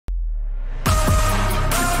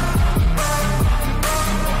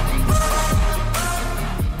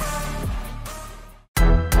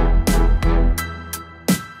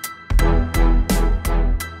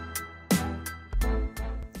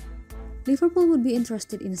Liverpool would be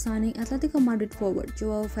interested in signing Atletico Madrid forward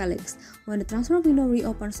Joao Felix when the transfer window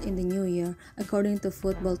reopens in the new year, according to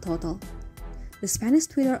Futbol Total. The Spanish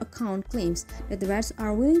Twitter account claims that the Reds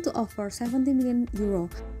are willing to offer €70 million,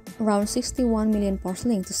 around 61 million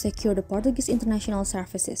sterling, to secure the Portuguese international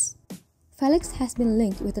services. Felix has been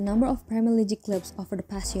linked with a number of Premier League clubs over the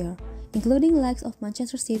past year, including the likes of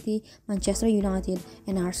Manchester City, Manchester United,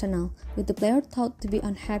 and Arsenal, with the player thought to be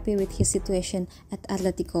unhappy with his situation at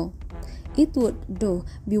Atletico. It would, though,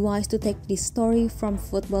 be wise to take this story from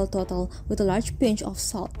Futbol Total with a large pinch of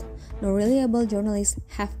salt. No reliable journalists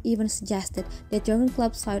have even suggested that Jurgen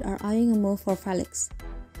Klopp's side are eyeing a move for Felix.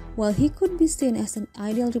 While he could be seen as an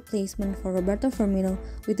ideal replacement for Roberto Firmino,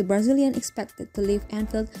 with the Brazilian expected to leave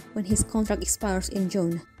Anfield when his contract expires in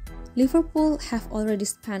June, Liverpool have already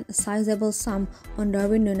spent a sizable sum on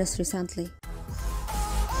Darwin Núñez recently.